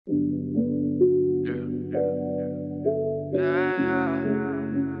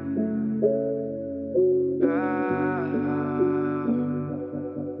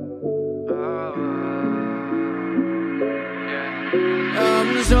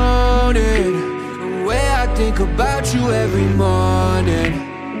think about you every morning.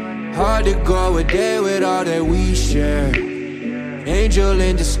 Hard to go a day with all that we share. Angel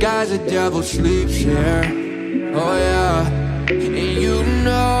in disguise, the devil sleeps here. Oh yeah, and you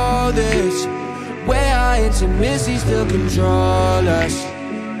know this, where our intimacy still control us.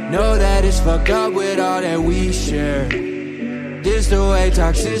 Know that it's fucked up with all that we share. This the way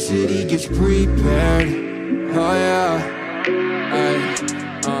toxicity gets prepared. Oh yeah,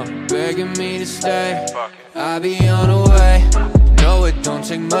 begging me to stay. I'll be on the way. No, it don't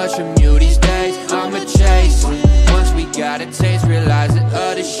take much from you these days. I'ma chase it. Once we got a taste, realize that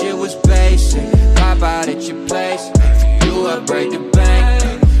other shit was basic. Pop out at your place, for you I break the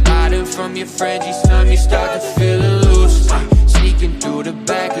bank. Hiding from your friends, each time you start to feel loose. Sneaking through the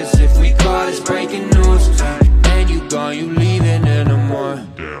back as if we caught us breaking news. And you gone, you leaving in the morning.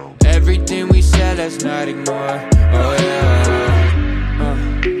 Everything we said last night, ignore. Oh yeah.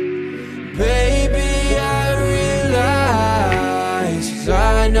 Baby, I realize, 'cause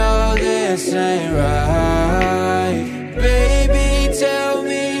I know this ain't right. Baby, tell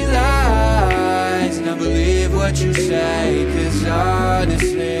me lies, and I believe what you say. 'Cause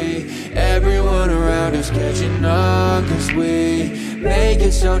honestly, everyone around us catching on. 'Cause we make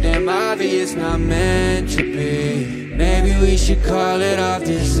it so damn obvious, not meant to be. Maybe we should call it off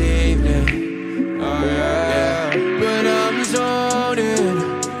this evening. Oh yeah, but I'm zoning.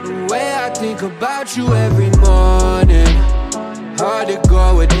 The way I think about you every morning. Hard to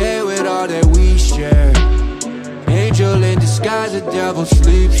go a day with all that we share. Angel in disguise, the devil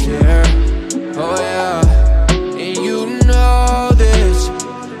sleeps here. Oh yeah, and you know this,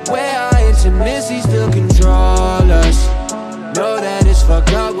 where our intimacy still control us. Know that it's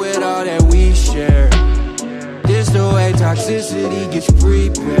fucked up with all that we share. This the way toxicity gets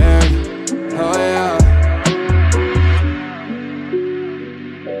prepared. Oh yeah.